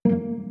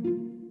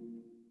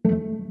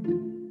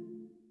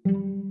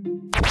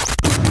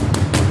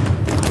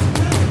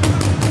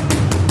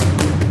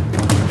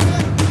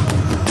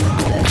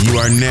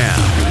are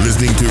now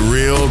listening to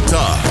Real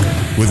Talk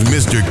with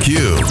Mr. Q,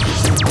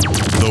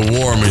 the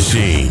War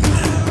Machine.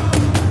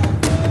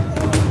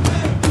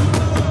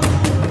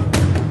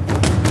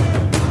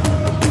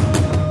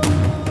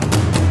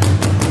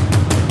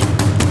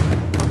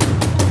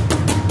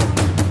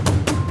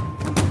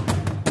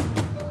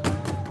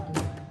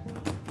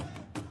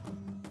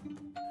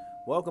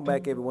 Welcome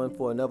back, everyone,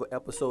 for another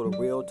episode of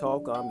Real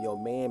Talk. I'm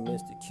your man,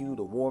 Mr. Q,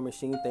 the War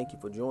Machine. Thank you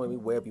for joining me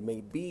wherever you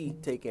may be,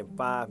 taking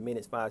 5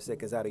 minutes, 5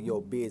 seconds out of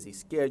your busy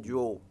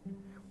schedule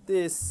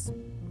this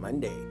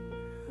Monday.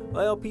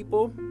 Well,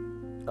 people,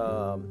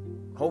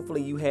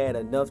 hopefully you had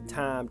enough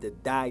time to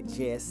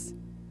digest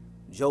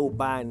Joe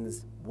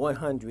Biden's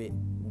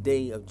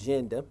 100-day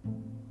agenda.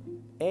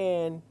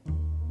 And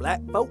black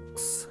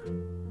folks,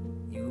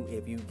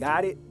 if you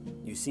got it,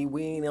 you see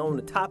we ain't on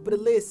the top of the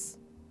list.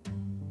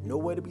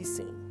 Nowhere to be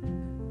seen.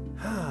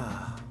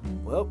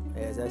 Well,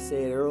 as I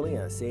said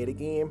earlier, I say it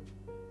again,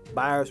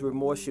 buyer's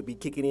remorse should be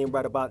kicking in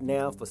right about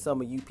now for some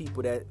of you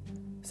people that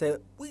say,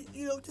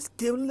 just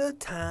give it a little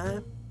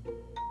time.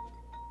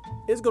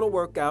 It's going to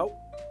work out.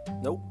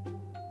 Nope.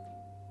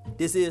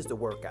 This is the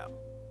workout.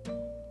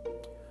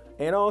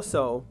 And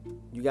also,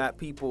 you got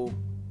people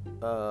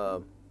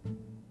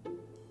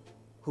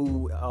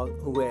who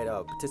had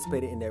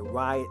participated in that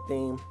riot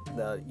thing.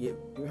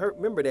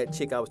 Remember that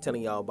chick I was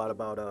telling y'all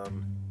about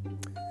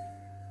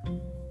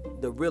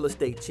the real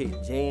estate chick,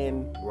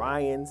 Jan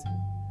Ryans.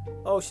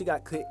 Oh, she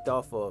got kicked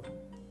off of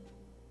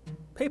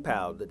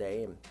PayPal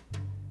today. And,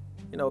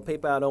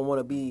 PayPal don't want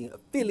to be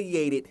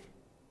affiliated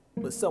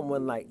with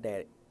someone like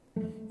that.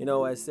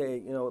 I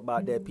say,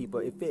 about that people,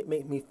 it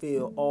make me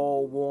feel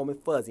all warm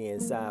and fuzzy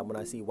inside when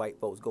I see white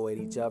folks go at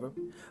each other.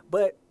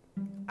 But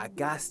I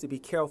got to be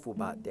careful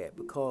about that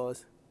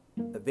because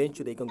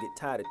eventually they're going to get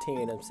tired of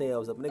tearing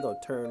themselves up and they're going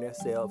to turn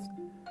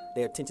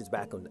their attentions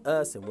back on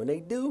us. And when they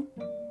do,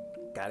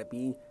 gotta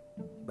be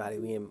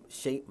in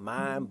shape,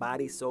 mind,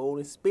 body, soul,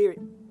 and spirit.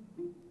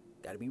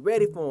 Gotta be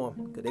ready for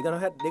them because they're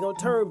gonna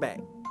turn back.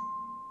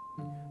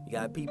 You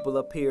got people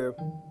up here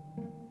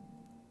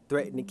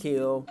threatening to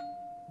kill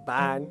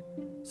Biden,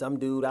 some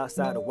dude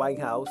outside the White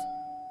House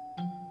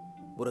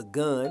with a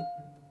gun,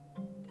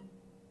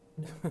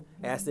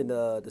 asking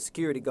the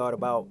security guard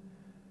about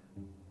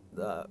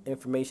the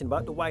information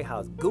about the White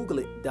House. Google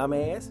it,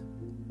 dumbass.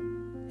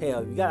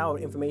 Hell, you got all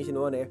the information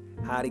on there.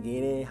 How to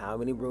get in, how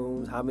many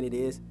rooms, how many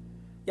this.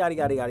 Yada,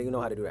 yada, yada. You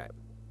know how to do that.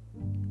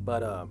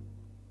 But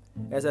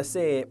as I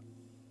said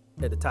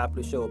at the top of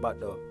the show about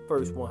the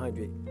first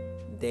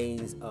 100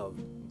 days of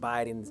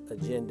Biden's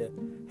agenda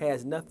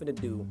has nothing to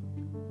do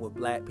with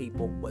black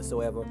people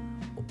whatsoever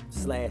 /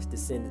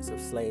 descendants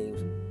of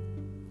slaves.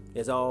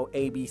 It's all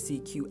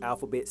ABCQ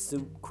alphabet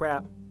soup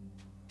crap.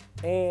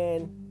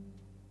 And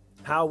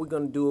how are we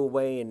going to do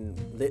away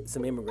and let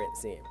some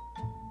immigrants in?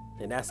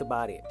 And that's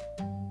about it.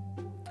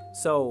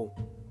 So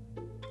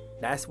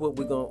that's what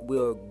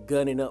we're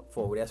gunning up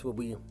for. That's what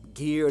we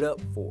geared up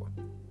for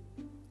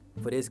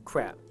this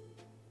crap.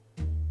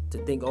 To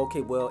think,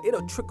 okay, well,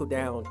 it'll trickle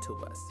down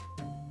to us.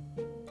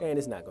 And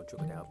it's not gonna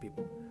trickle down,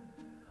 people.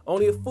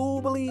 Only a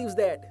fool believes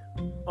that.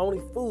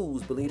 Only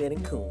fools believe that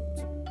in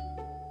coons.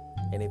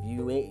 And if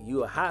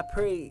you a high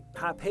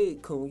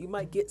paid coon, you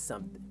might get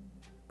something.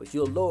 But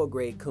you're a lower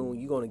grade coon,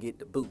 you're gonna get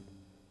the boot.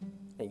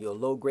 And you're a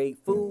low grade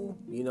fool,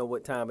 you know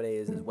what time it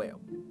is as well.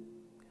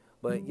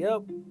 But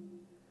yep,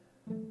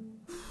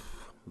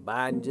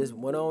 Biden just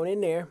went on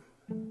in there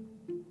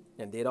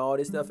and did all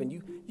this stuff. And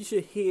you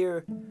should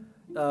hear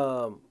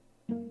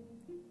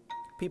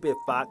people at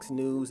Fox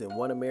News and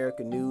One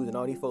American News and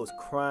all these folks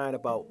crying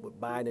about what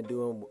Biden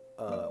doing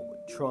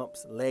with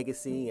Trump's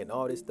legacy and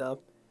all this stuff.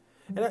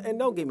 And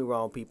don't get me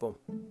wrong, people.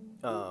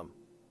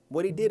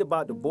 What he did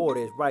about the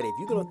border is right. If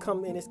you're going to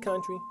come in this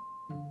country,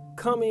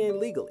 come in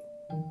legally.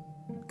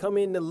 Come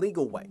in the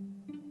legal way.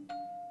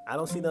 I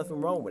don't see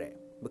nothing wrong with that.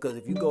 Because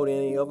if you go to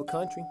any other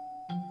country,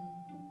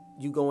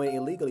 you go in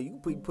illegally, you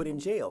can be put in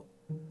jail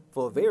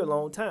for a very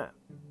long time.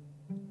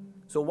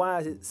 So why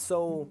is it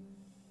so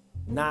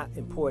not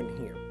important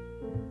here?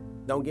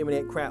 Don't give me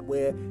that crap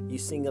where you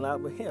single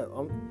out with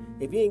him.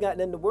 If you ain't got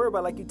nothing to worry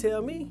about, like you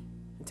tell me,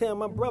 and tell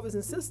my brothers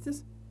and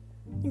sisters,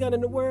 you got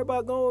nothing to worry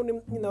about going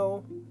and,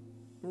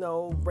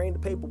 bring the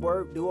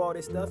paperwork, do all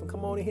this stuff, and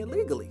come on in here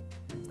legally.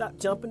 Stop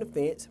jumping the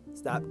fence.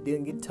 Stop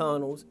digging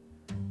tunnels.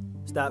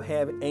 Stop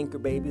having anchor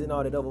babies and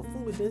all that other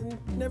foolishness,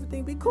 and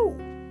everything be cool.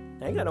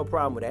 I ain't got no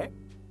problem with that.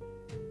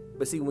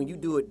 But see, when you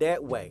do it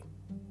that way,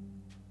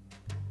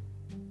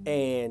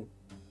 and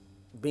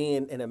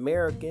being an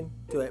American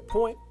to that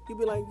point, you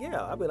be like,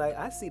 yeah, I'll be like,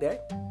 I see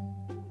that.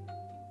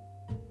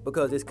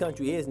 Because this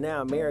country is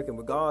now American,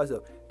 regardless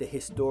of the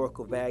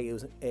historical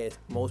values, as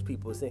most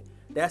people say.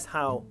 That's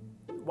how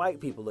white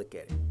people look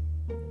at it.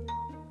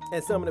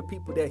 And some of the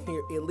people that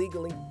here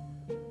illegally,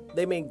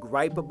 they may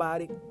gripe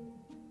about it,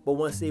 but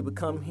once they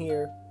become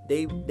here,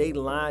 they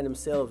line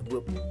themselves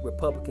with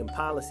Republican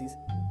policies.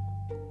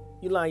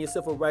 You line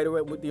yourself up right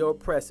around with your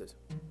oppressors.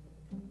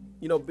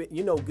 You know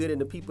good in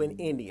the people in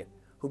India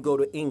who go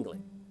to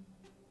England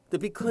to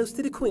be close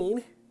to the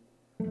Queen,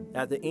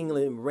 After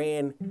England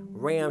ran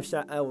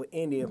ramshot over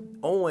India,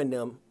 owing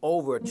them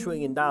over $1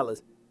 trillion.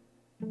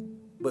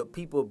 But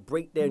people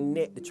break their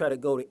neck to try to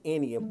go to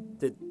India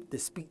to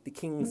speak the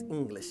king's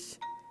English.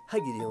 How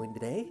you doing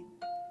today?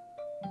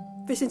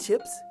 Fish and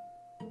chips?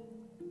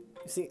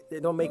 You see,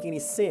 it don't make any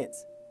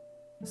sense.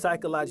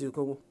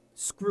 Psychological,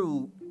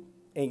 screwed,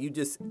 and you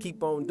just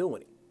keep on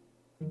doing it.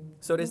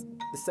 So this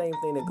the same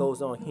thing that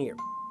goes on here.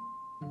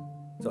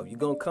 So you're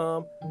going to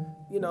come,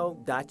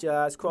 dot your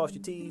I's, cross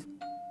your T's,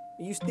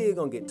 and you still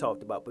going to get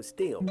talked about, but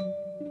still,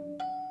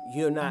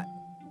 you're not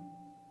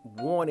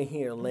wanting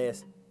here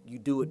unless you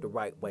do it the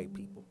right way,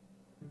 people.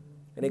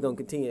 And they're going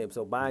to continue.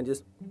 So Biden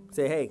just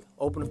say, hey,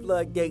 open the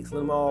floodgates, let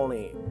them all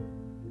in.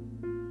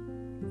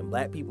 And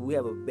black people, we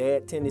have a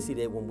bad tendency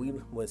that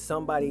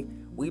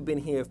we've been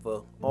here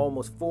for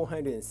almost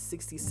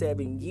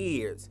 467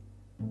 years,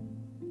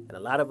 and a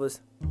lot of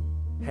us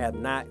have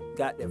not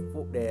got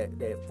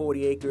that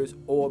 40 acres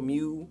or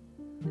mule.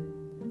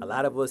 A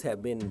lot of us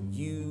have been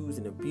used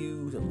and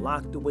abused and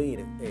locked away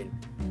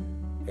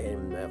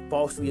and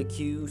falsely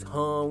accused,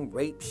 hung,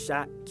 raped,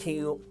 shot,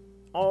 killed,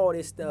 all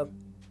this stuff.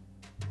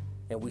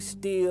 And we're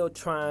still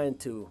trying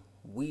to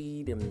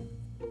weed and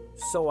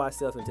sew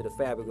ourselves into the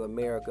fabric of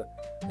America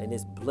and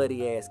this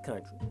bloody ass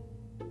country.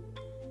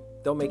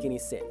 Don't make any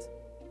sense.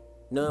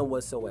 None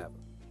whatsoever.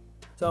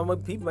 So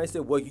people might say,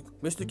 well,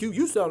 Mr. Q,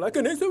 you sound like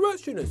an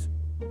insurrectionist.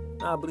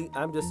 I believe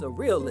I'm just a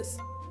realist,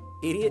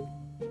 idiot.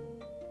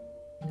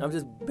 I'm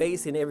just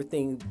basing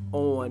everything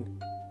on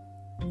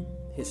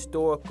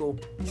historical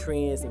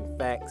trends and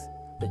facts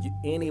that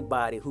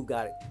anybody who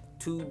got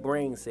 2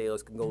 brain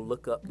cells can go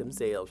look up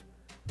themselves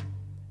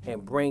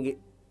and bring it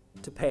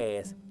to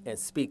pass and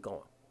speak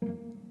on.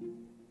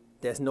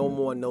 There's no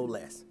more, no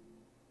less.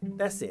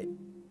 That's it.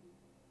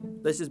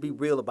 Let's just be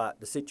real about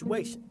the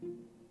situation.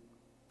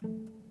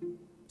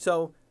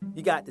 So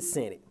you got the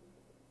Senate,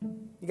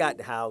 you got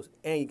the House,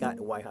 and you got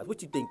the White House.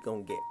 What you think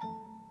gonna get?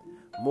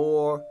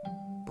 More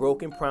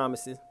broken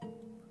promises.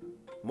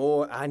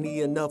 More, I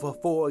need another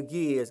 4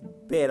 years.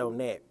 Bet on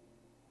that.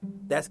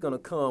 That's gonna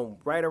come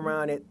right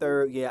around that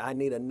 3rd year. I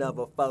need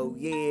another 4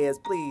 years.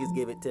 Please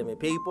give it to me,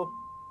 people.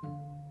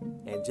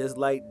 And just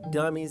like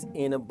dummies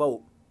in a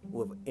boat,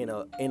 in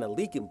a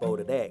leaking boat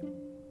of that,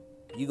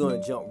 you're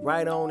gonna jump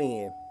right on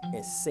in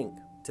and sink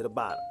to the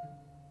bottom.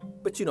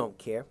 But you don't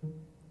care,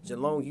 as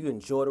long as you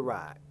enjoy the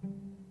ride.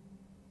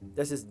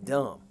 That's just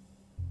dumb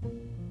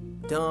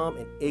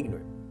and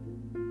ignorant.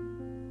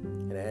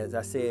 And as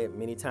I said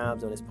many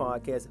times on this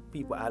podcast,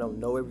 people, I don't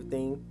know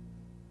everything,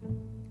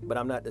 but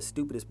I'm not the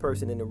stupidest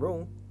person in the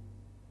room.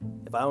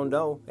 If I don't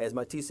know, as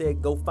my T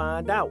said, go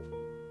find out.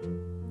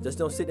 Just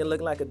don't sit there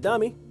looking like a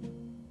dummy.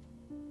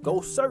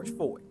 Go search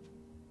for it.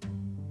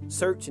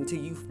 Search until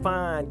you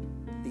find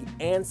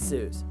the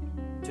answers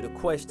to the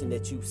question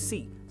that you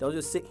see. Don't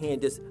just sit here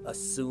and just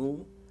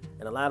assume.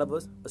 And a lot of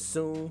us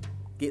assume,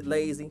 get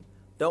lazy,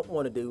 don't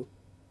want to do,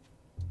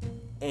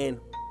 and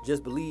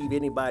just believe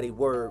anybody's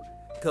word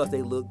because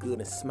they look good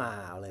and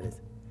smile and it's,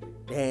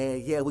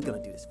 yeah, we're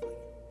going to do this for you.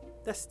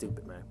 That's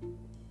stupid, man.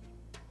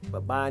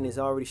 But Biden is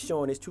already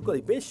showing his true colors.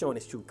 He's been showing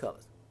his true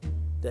colors.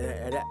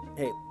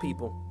 Hey,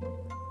 people,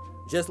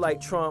 just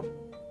like Trump,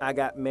 I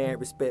got mad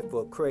respect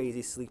for a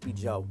crazy Sleepy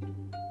Joe.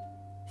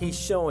 He's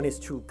showing his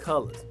true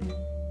colors.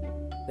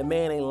 The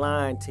man ain't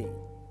lying to you.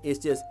 It's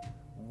just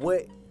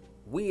what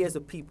we as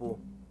a people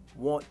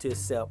want to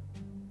accept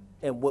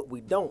and what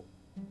we don't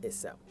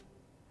accept.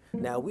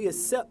 Now, we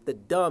accept the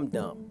dumb,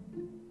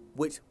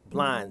 which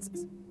blinds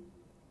us.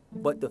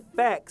 But the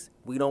facts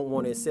we don't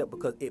want to accept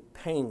because it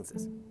pains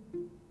us.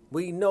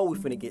 We know we're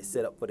finna get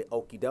set up for the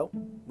okie doke.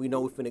 We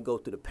know we're finna go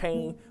through the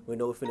pain. We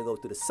know we're finna go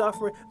through the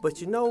suffering.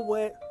 But you know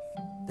what?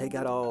 They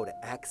got all the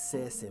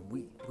access and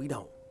we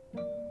don't.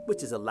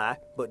 Which is a lie,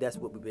 but that's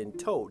what we've been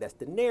told. That's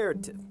the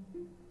narrative.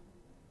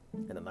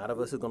 And a lot of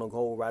us are gonna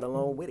go right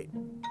along with it.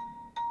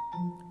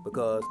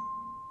 Because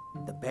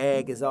the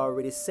bag is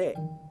already set.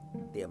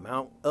 The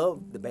amount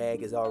of the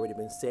bag has already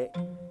been set.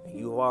 And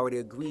you've already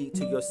agreed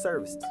to your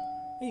services.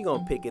 And you're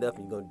gonna pick it up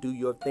and you're gonna do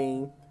your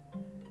thing.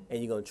 And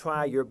you're going to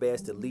try your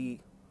best to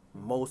lead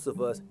most of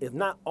us, if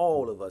not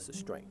all of us,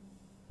 astray.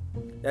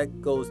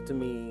 That goes to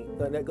me,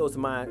 but it goes to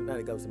mind of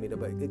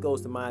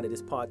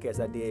this podcast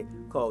I did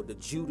called The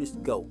Judas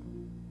Goat.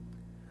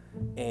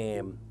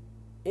 And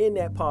in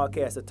that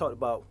podcast, I talked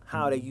about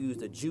how they use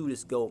the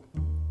Judas Goat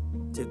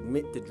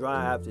to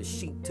drive the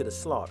sheep to the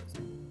slaughters.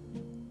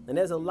 And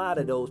there's a lot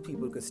of those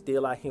people who are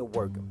still out here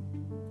working,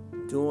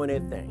 doing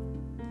their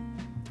thing,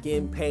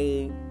 getting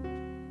paid,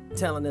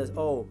 telling us,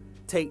 oh,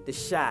 take the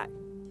shot.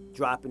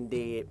 Dropping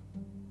dead.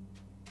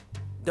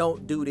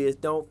 Don't do this.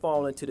 Don't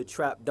fall into the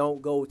trap. Don't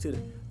go to the.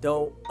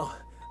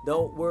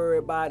 Don't worry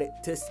about it.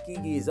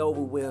 Tuskegee is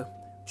over with.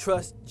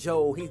 Trust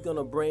Joe. He's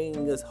gonna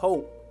bring us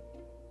hope.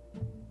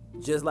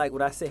 Just like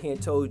what I said here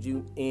and told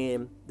you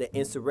in the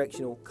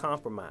insurrectional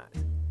compromise.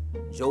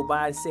 Joe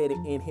Biden said it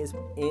in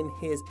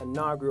his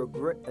inaugural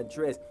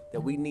address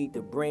that we need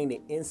to bring the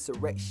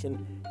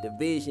insurrection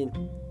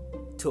division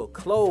to a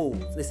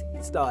close. Let's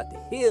start the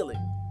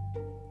healing.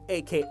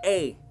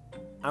 AKA,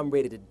 I'm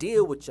ready to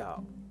deal with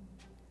y'all.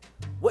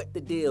 What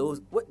deal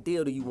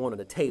do you want on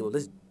the table?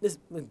 Let's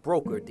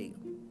broker a deal.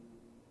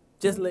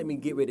 Just let me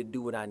get ready to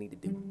do what I need to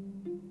do.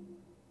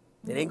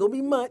 It ain't gonna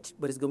be much,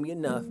 but it's gonna be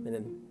enough, and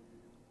then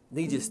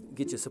you just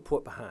get your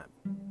support behind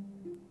me.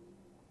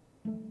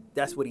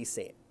 That's what he's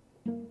saying.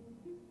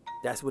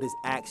 That's what his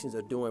actions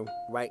are doing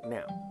right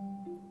now.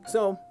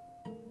 So,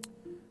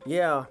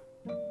 yeah,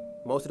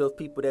 most of those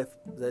people that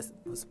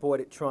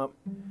supported Trump,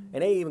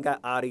 and they even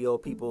got audio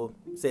people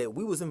said,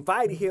 we was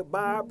invited here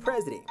by our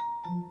president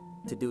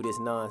to do this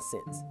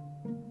nonsense.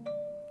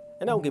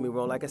 And don't get me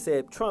wrong, like I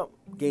said, Trump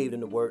gave them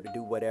the word to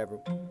do whatever.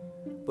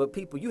 But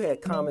people, you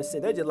had common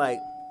sense. They're just like,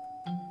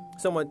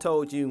 someone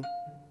told you,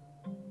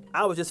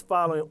 I was just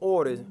following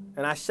orders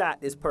and I shot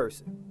this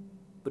person.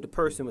 But the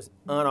person was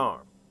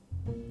unarmed.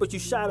 But you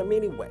shot him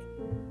anyway.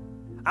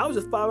 I was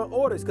just following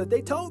orders because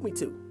they told me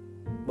to.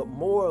 But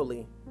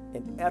morally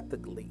and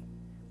ethically,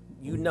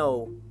 you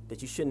know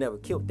that you should never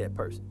killed that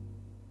person.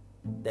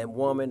 That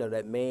woman or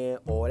that man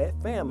or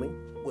that family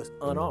was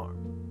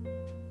unarmed.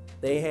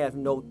 They have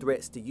no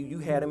threats to you. You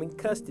had them in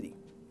custody.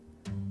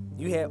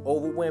 You had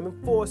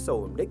overwhelming force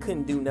over them. They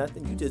couldn't do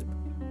nothing. You just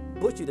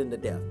butchered them to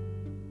death.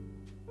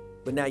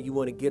 But now you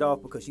want to get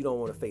off because you don't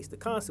want to face the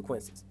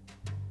consequences.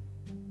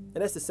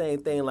 And that's the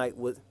same thing like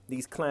what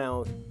these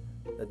clowns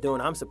are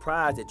doing. I'm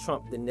surprised that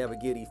Trump didn't never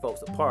give these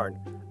folks a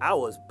pardon. I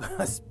was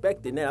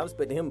expecting that. I was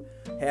expecting him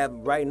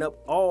writing up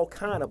all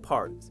kind of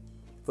pardons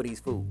for these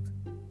fools.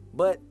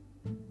 But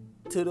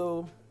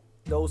to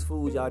those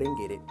fools, y'all didn't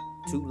get it.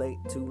 Too late,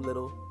 too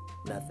little,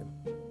 nothing.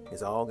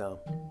 It's all gone.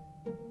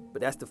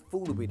 But that's the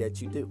foolery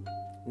that you do.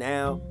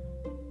 Now,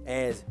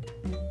 as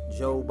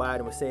Joe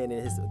Biden was saying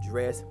in his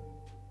address,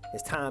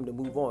 it's time to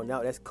move on.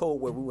 Now, that's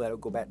code where we want to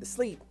go back to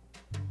sleep.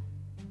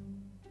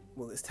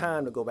 Well, it's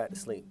time to go back to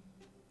sleep.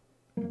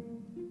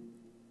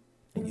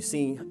 And you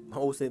see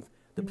most of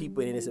the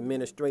people in this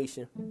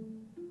administration,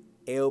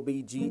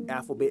 LBG,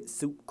 Alphabet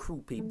Soup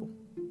Crew people.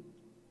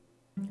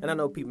 And I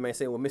know people may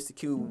say, well, Mr.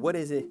 Q, what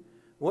is it?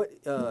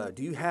 What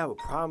do you have a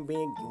problem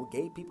being with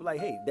gay people? Like,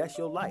 hey, that's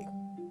your life.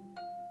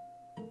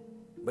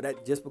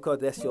 But just because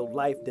that's your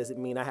life doesn't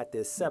mean I have to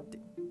accept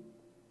it.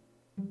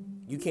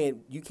 You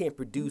can't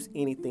produce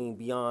anything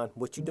beyond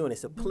what you're doing.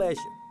 It's a pleasure.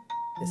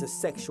 It's a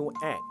sexual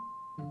act.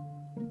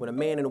 When a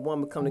man and a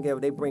woman come together,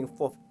 they bring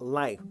forth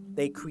life.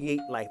 They create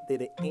life. They're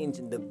the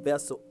engine, the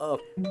vessel of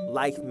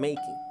life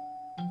making.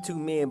 Two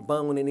men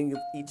boning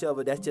each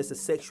other, that's just a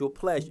sexual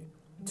pleasure.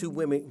 Two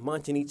women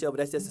munching each other,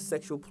 that's just a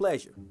sexual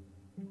pleasure.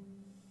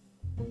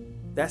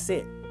 That's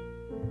it.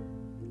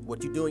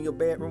 What you do in your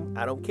bedroom,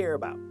 I don't care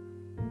about.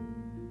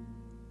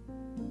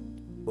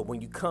 But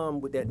when you come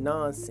with that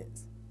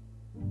nonsense,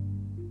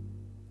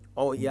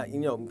 oh yeah, you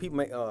know, people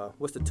make,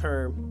 what's the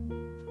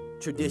term?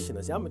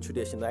 Traditionalist. I'm a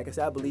traditionalist. Like I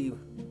said, I believe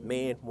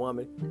man,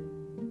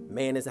 woman.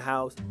 Man is the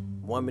house,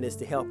 woman is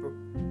the helper,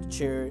 the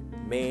children,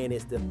 man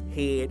is the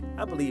head.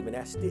 I believe in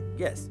that.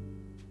 Yes,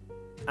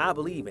 I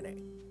believe in that.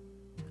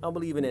 I don't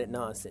believe in that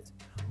nonsense.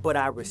 But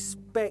I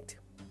respect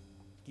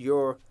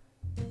your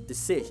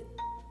decision.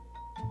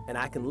 And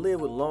I can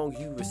live as long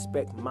as you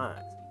respect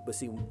mine. But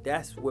see,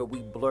 that's where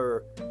we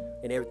blur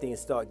and everything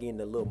start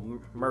getting a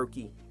little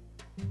murky.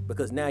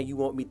 Because now you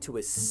want me to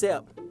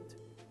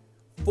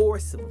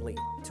forcibly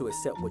to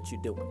accept what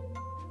you're doing.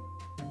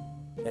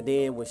 And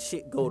then when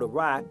shit go to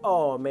right,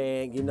 oh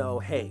man, you know,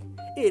 hey,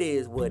 it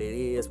is what it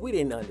is. We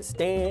didn't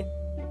understand.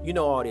 You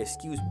know, all the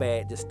excuse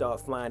bag just start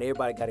flying.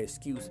 Everybody got an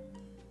excuse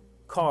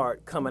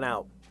card coming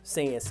out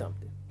saying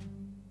something.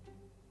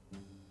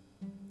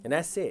 And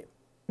that's it.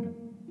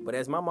 But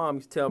as my mom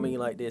used to tell me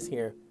like this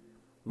here,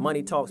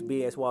 money talks,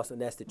 BS walks,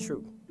 and that's the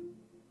truth.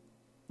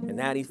 And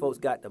now these folks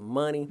got the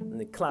money and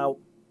the clout,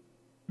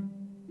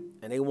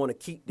 and they want to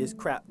keep this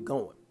crap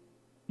going.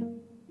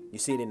 You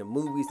see it in the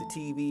movies, the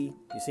TV,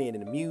 you see it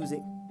in the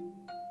music.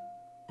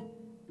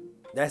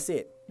 That's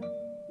it.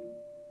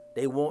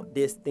 They want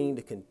this thing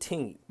to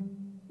continue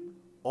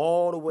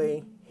all the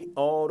way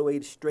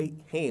to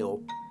straight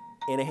hell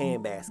in a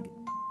handbasket.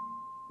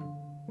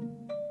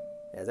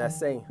 As I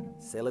say,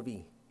 c'est la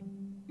vie.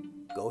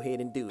 Go ahead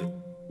and do it.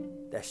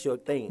 That's your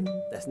thing.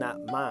 That's not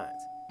mine.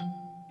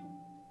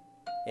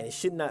 And it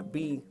should not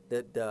be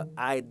the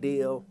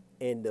ideal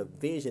and the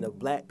vision of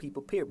black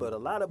people, period. But a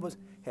lot of us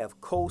have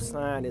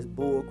co-signed this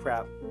bull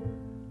crap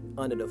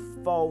under the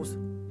false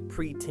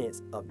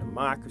pretense of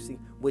democracy,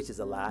 which is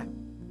a lie.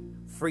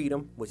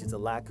 Freedom, which is a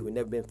lie, because we've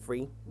never been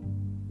free.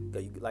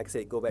 Like I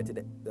said, go back to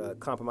the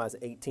compromise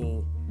of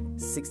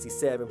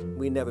 1867.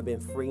 We've never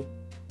been free.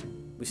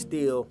 We're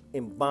still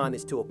in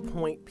bondage to a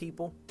point,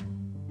 people.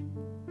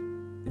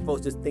 The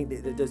folks just think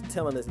that they're just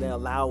telling us they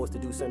allow us to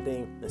do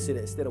something.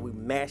 Instead of we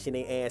mashing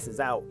their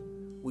asses out,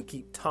 we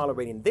keep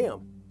tolerating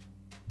them.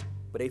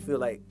 But they feel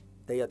like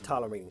they are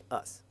tolerating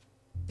us.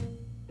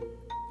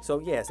 So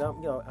yes,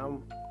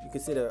 you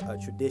consider a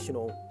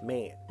traditional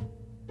man.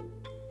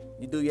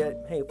 You do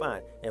that, hey,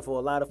 fine. And for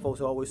a lot of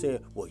folks always saying,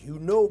 well, you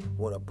know,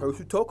 when a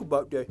person talk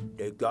about that,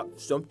 they got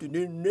something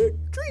in their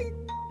tree.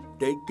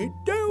 They get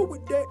down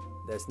with that.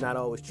 that's not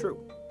always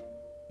true.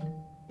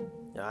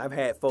 Now, I've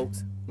had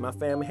folks, my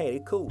family, hey,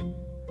 they cool.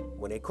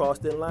 When they cross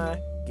the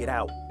line, get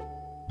out.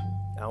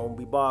 I don't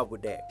be bothered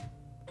with that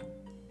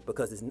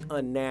because it's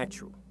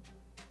unnatural.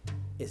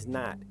 It's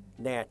not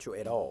natural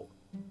at all.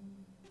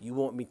 You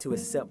want me to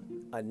accept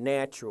an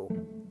unnatural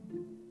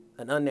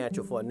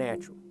for a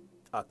natural,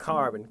 a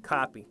carbon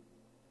copy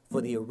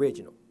for the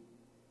original,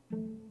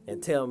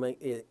 and tell me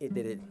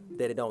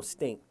that it don't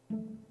stink,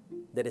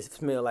 that it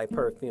smells like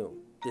perfume.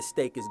 This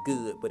steak is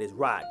good, but it's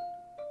rotten.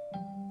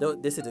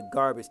 This is the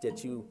garbage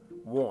that you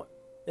want.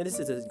 And this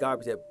is the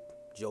garbage that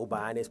Joe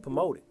Biden is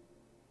promoting.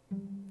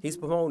 He's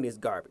promoting this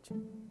garbage.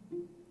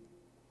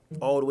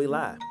 All the way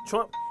live.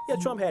 Trump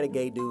had a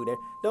gay dude there.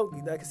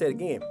 Don't, like I said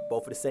again,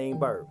 both of the same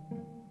bird.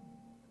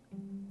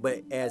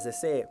 But as I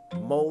said,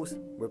 most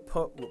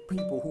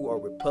people who are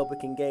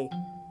Republican gay,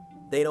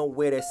 they don't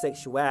wear their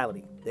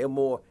sexuality. They're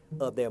more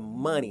of their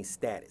money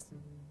status.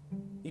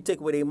 You take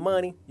away their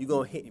money, you're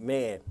going to hit,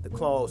 man, the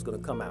claw's going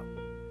to come out.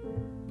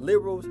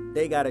 Liberals,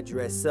 they got to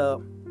dress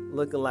up,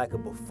 looking like a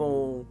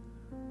buffoon.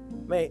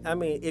 Man, I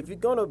mean, if you're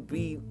going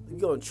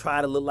to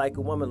try to look like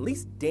a woman, at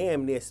least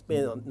damn near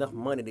spend enough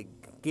money to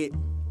get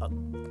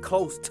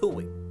close to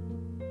it.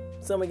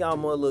 Some of y'all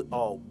want to look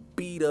all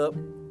beat up,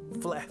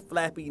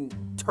 flappy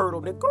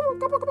turtleneck,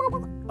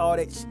 all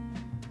that shit.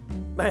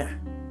 Man,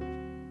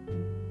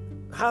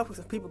 how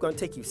are people going to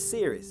take you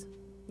serious?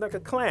 Like a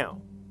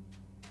clown.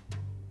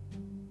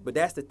 But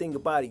that's the thing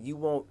about it. You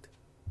want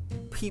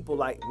people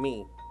like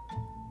me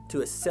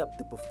to accept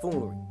the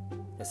buffoonery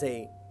and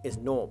say it's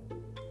normal.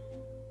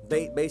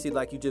 Basically,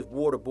 like you just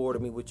waterboarded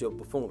me with your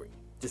buffoonery.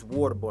 Just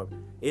waterboard me.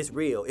 It's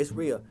real. It's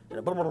real.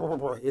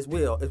 It's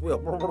real. It's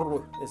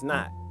real. It's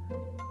not.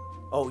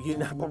 Oh, you're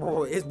not.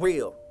 It's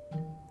real.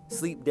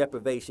 Sleep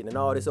deprivation and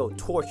all this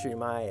torturing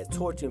my ass,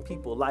 torturing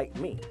people like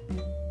me.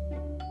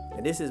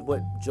 And this is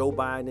what Joe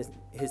Biden,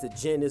 his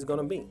agenda is going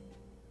to be.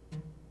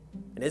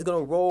 And it's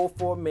going to roll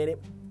for a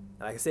minute.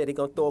 Like I said, they're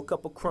going to throw a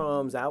couple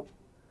crumbs out.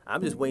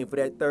 I'm just waiting for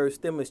that third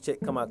stimulus check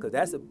to come out because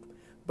that's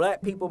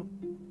black people.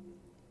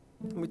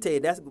 Let me tell you,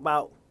 that's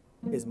about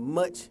as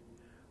much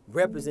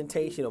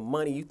representation of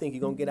money you think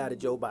you're going to get out of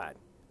Joe Biden.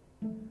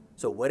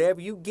 So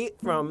whatever you get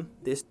from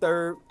this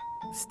third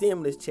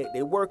stimulus check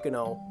they're working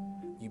on,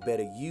 you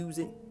better use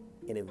it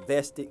and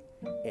invest it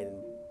and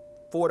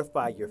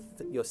fortify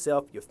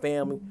yourself, your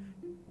family,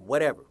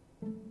 whatever.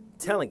 I'm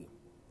telling you.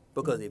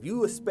 Because if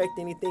you expect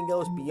anything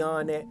else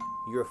beyond that,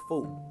 you're a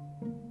fool.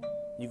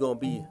 You're going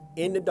to be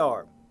in the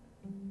dark,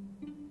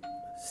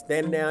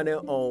 standing down there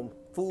on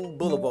Food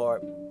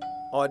Boulevard,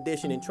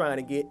 auditioning, trying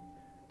to get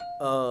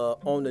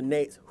on the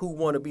next Who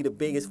Want to Be the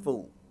Biggest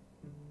Fool.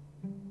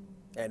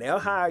 And they'll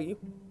hire you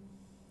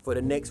for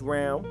the next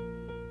round.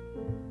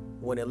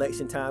 When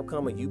election time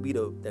comes and you be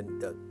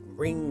the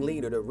ring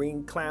leader, the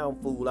ring clown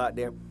fool out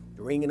there,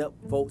 ringing up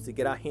folks to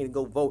get out here and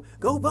go vote.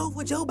 Go vote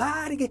for Joe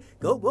Biden again.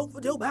 Go vote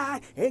for Joe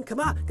Biden and come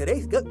out,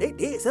 because they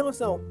did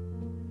so.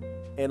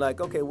 And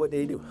like, okay, what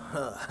did they do?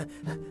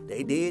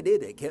 They did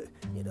it. They kept,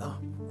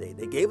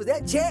 they gave us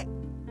that check.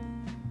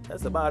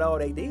 That's about all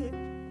they did.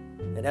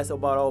 And that's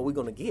about all we're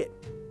going to get.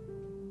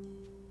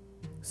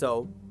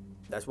 So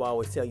that's why I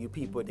always tell you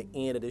people at the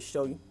end of this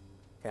show, you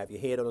have your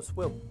head on a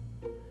swivel.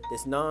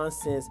 This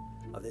nonsense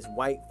of this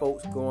white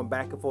folks going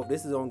back and forth,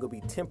 this is only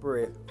going to be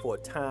temporary for a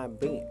time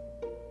being.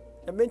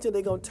 Eventually,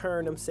 they're going to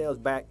turn themselves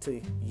back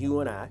to you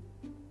and I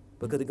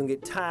because they're going to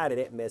get tired of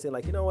that mess. They're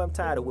like, you know what? I'm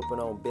tired of whipping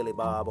on Billy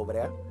Bob over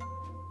there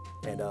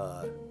and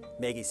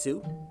Maggie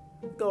Sue.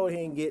 Go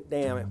ahead and get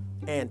damn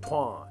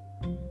Antoine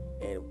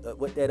and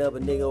what that other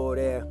nigga over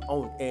there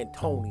on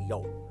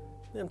Antonio.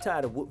 I'm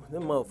tired of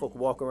them motherfuckers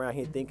walking around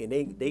here thinking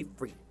they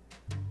free.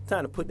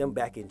 Time to put them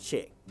back in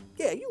check.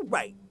 Yeah, you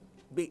right.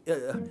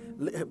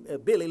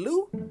 Billy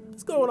Lou,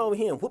 what's going on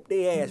here? Whoop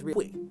their ass real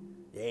quick.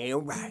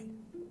 Damn right.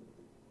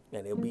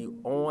 And they'll be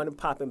on and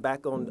popping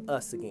back on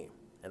us again.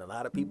 And a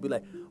lot of people be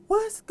like,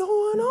 what's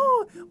going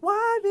on?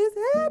 Why is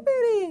this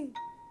happening?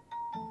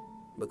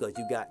 Because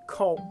you got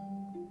caught,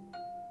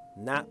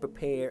 not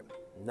prepared,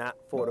 not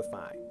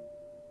fortified.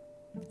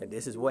 And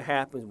this is what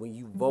happens when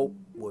you vote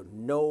with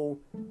no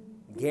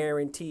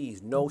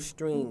guarantees, no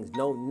strings,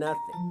 no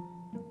nothing.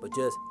 But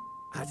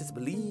I just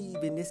believe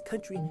in this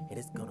country and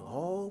it's gonna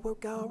all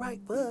work out right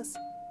for us.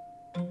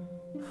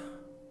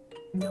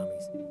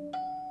 Dummies.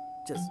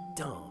 Just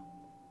dumb.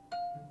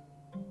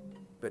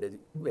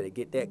 Better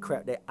get that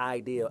crap, that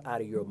idea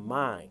out of your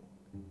mind.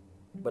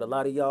 But a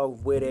lot of y'all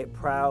wear that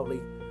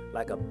proudly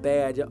like a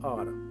badge of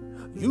honor.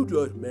 You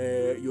just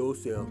mad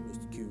yourself,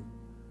 Mr. Q.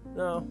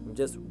 No, I'm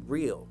just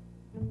real.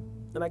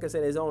 And like I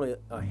said, there's only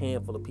a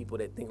handful of people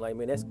that think like,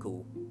 man, that's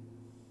cool.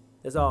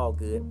 It's all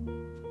good.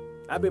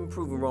 I've been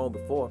proven wrong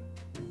before.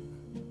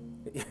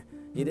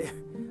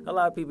 A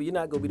lot of people, you're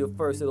not going to be the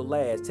first or the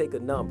last. Take a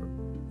number.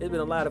 There's been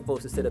a lot of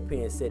folks that sit up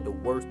here and said the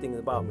worst things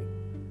about me.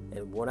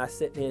 And when I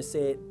sat there and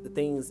said the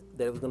things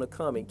that was going to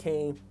come and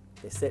came,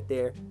 they sat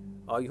there,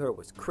 all you heard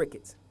was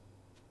crickets.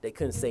 They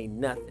couldn't say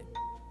nothing.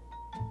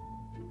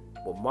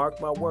 Well, mark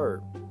my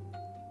word.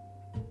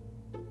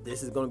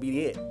 This is going to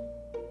be it.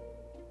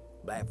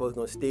 Black folks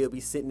gonna still be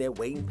sitting there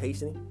waiting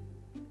patiently.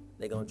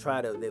 They're gonna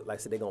try to, like I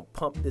said, they're gonna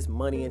pump this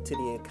money into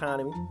the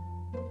economy.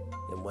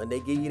 And when they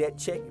give you that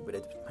check, you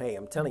better, hey,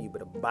 I'm telling you, you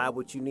better buy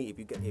what you need.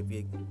 If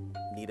you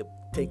need to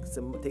take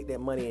that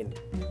money and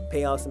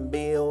pay off some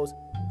bills,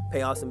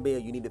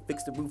 you need to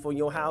fix the roof on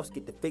your house,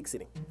 get to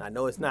fixing it. I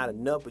know it's not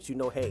enough, but you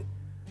know, hey,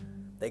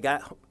 they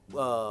got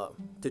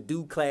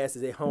to-do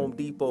classes at Home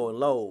Depot and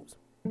Lowe's.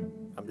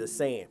 I'm just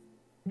saying.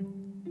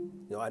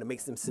 You know how to make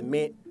some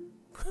cement,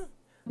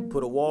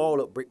 put a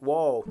wall up, brick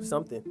wall,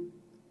 something.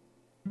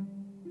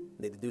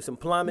 Need to do some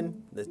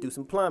plumbing. Let's do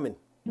some plumbing.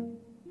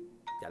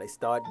 Gotta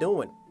start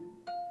doing.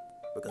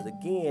 Because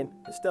again,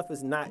 the stuff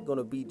is not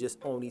gonna be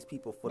just on these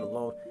people for the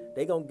long.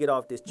 They're gonna get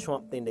off this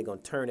Trump thing. They're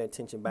gonna turn their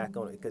attention back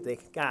on it because they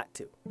got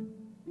to.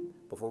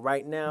 But for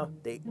right now,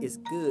 it's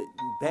good.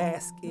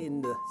 Bask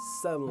in the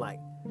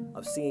sunlight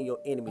of seeing your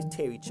enemies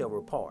tear each other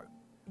apart.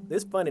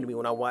 It's funny to me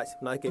when I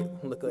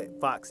look at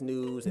Fox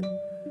News and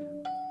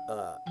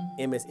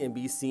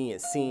MSNBC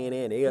and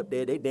CNN. They up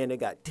there, they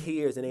got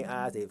tears in their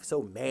eyes. They're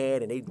so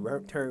mad and they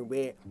turn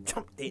red,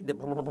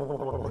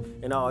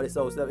 and all this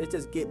old stuff.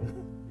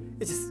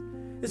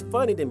 It's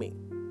funny to me.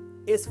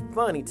 It's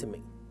funny to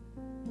me.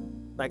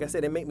 Like I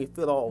said, it make me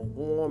feel all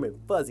warm and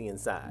fuzzy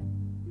inside.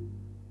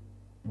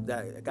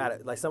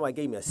 Like somebody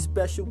gave me a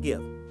special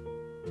gift,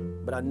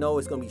 but I know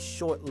it's gonna be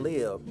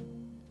short-lived.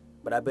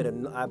 But I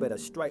better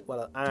strike while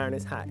the iron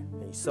is hot,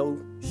 and so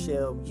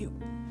shall you.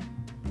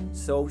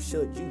 So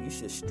should you. You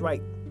should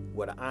strike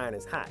where the iron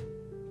is hot.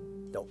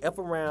 Don't F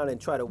around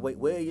and try to wait.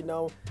 Well, you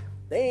know,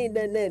 they ain't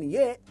done nothing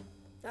yet.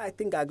 I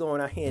think I go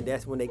in our hand.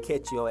 That's when they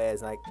catch your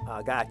ass like,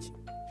 I got you.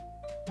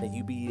 And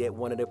you be that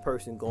one of the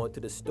person going to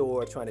the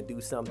store trying to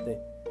do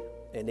something,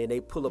 and then they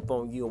pull up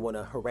on you and want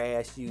to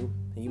harass you,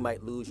 and you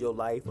might lose your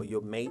life, or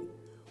your mate,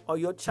 or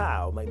your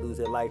child might lose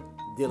their life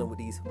dealing with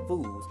these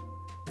fools.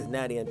 Because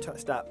now they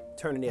stop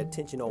turning their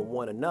attention on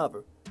one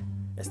another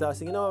and start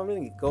saying, you know, I'm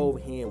going to go over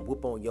here and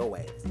whoop on your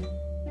ass.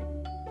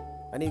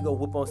 I need to go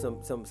whoop on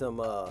some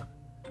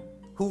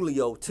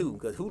Julio too,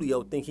 because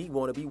Julio think he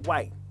want to be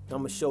white. I'm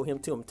going to show him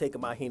too. I'm going to take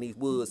him out here in these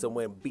woods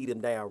somewhere and beat him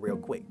down real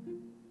quick.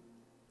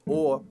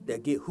 Or they'll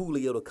get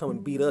Julio to come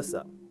and beat us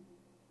up.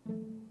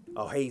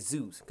 Or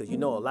Jesus, because you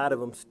know a lot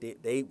of them,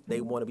 they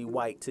want to be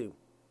white too.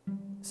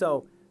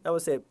 So, I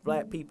would say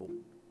black people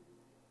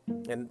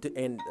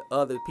and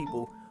other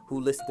people who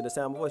listen to the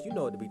sound of my voice, you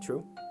know it to be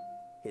true.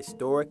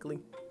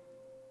 Historically,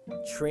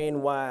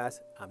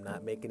 trend-wise, I'm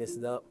not making this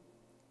up.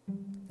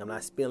 I'm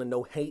not spilling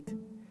no hate.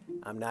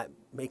 I'm not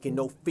making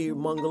no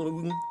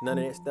fear-mongering, none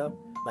of that stuff.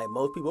 Like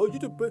most people, you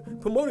just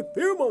promoting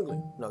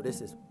fear-mongering. No,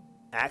 this is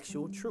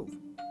actual truth.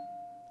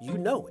 You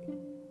know it.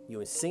 You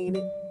have seen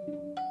it.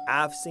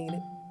 I've seen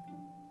it.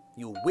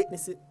 You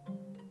witness it.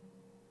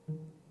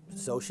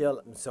 So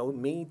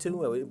me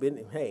too.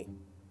 Hey,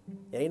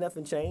 ain't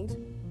nothing changed.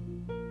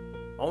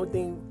 Only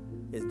thing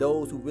is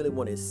those who really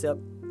want to accept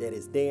that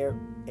it's there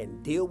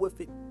and deal with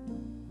it,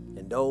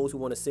 and those who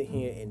want to sit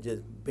here and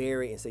just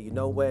bury it and say, you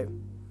know what,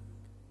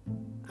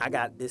 I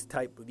got these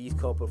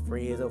couple of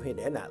friends over here,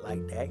 they're not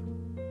like that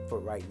for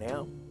right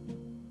now.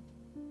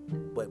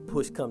 But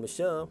push come to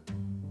shove,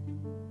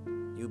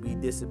 you'll be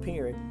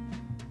disappearing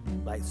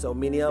like so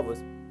many of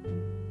us.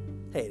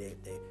 Hey,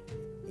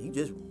 he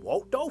just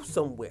walked off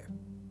somewhere.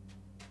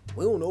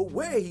 We don't know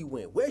where he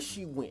went, where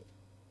she went.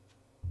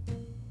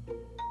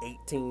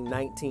 18,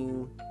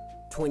 19,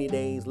 20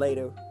 days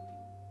later,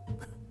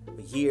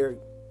 a year,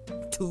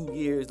 2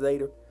 years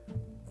later,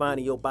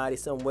 finding your body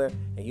somewhere,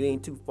 and you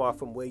ain't too far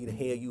from where the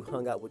hell you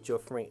hung out with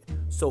your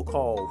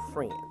so-called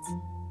friends.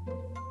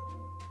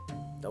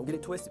 Don't get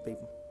it twisted,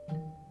 people.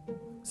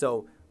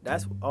 So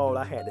that's all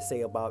I had to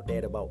say about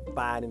that, about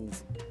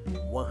Biden's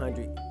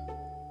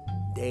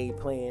 100-day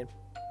plan.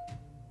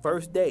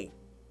 First day,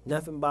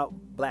 nothing about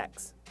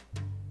blacks.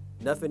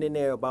 Nothing in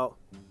there about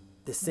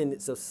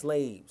descendants of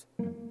slaves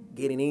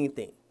getting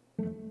anything.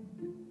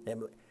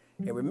 And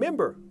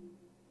remember,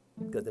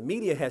 because the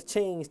media has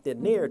changed their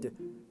narrative,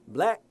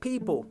 black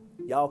people,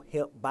 y'all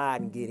helped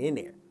Biden get in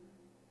there.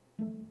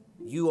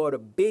 You are the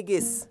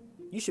biggest,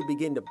 you should be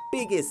getting the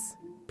biggest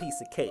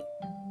piece of cake,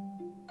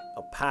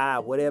 a pie,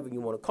 whatever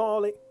you want to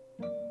call it.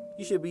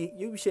 You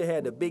should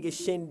have the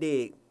biggest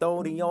shindig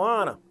thrown in your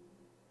honor.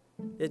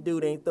 This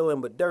dude ain't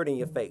throwing but dirt in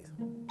your face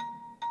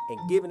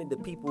and giving it to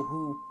people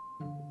who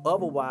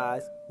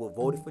otherwise would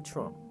voted for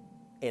Trump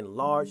in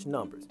large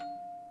numbers.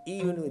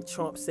 Even when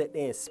Trump sat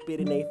there and spit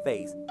in their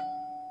face,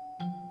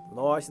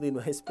 largely the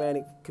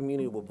Hispanic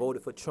community would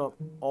voted for Trump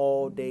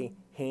all day,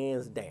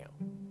 hands down.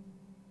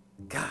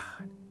 God,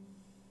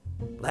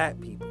 black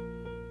people,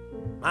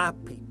 my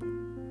people,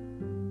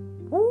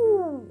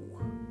 woo!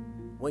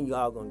 When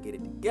y'all gonna get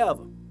it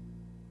together?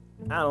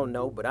 I don't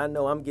know, but I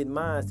know I'm getting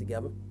mine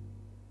together.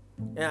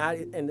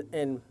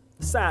 And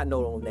side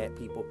note on that,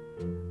 people,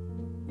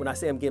 when I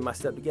say I'm getting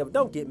myself together,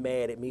 don't get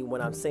mad at me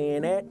when I'm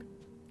saying that.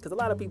 Because a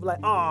lot of people are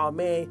like, oh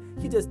man,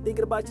 you just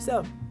thinking about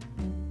yourself.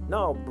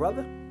 No,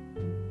 brother.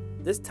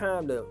 This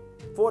time to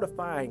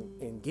fortify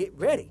and get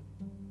ready.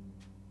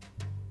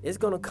 It's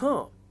going to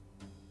come.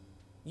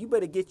 you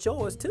better get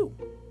yours too.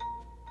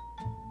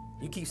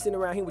 You keep sitting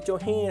around here with your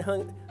hand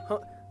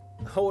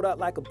hold out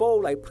like a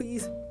bowl, like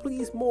please,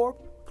 please more,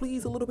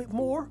 please a little bit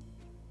more.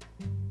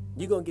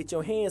 You're going to get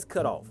your hands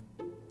cut off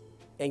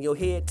and your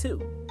head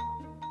too.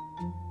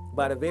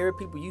 By the very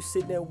people you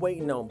sitting there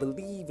waiting on,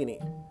 believing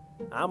it.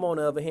 I'm on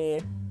the other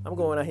hand, I'm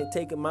going out here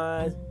taking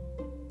mine,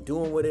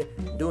 doing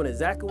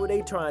exactly what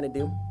they trying to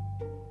do,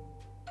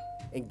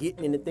 and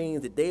getting in the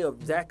things that they are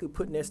exactly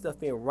putting their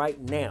stuff in right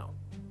now.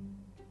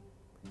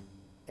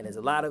 And there's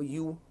a lot of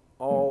you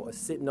all are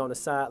sitting on the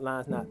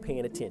sidelines not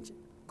paying attention.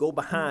 Go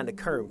behind the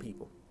curtain,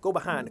 people. Go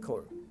behind the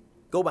curtain.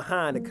 Go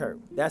behind the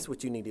curtain. That's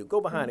what you need to do.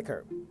 Go behind the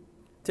curtain.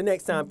 Till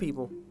next time,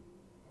 people,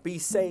 be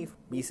safe,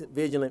 be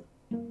vigilant.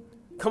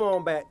 Come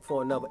on back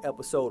for another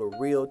episode of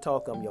Real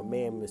Talk. I'm your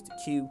man, Mr.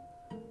 Q,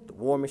 the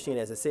War Machine.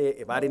 As I said,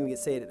 if I didn't get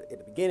said at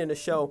the beginning of the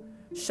show,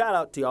 shout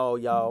out to all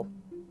y'all.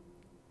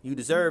 You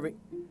deserve it.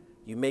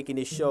 You making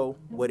this show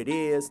what it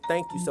is.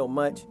 Thank you so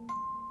much.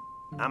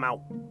 I'm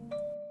out.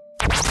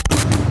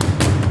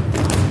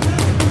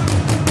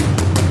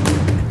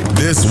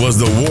 This was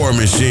the War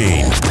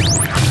Machine.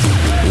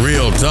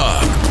 Real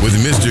Talk with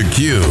Mr.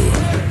 Q.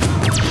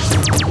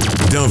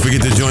 Don't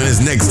forget to join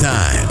us next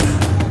time.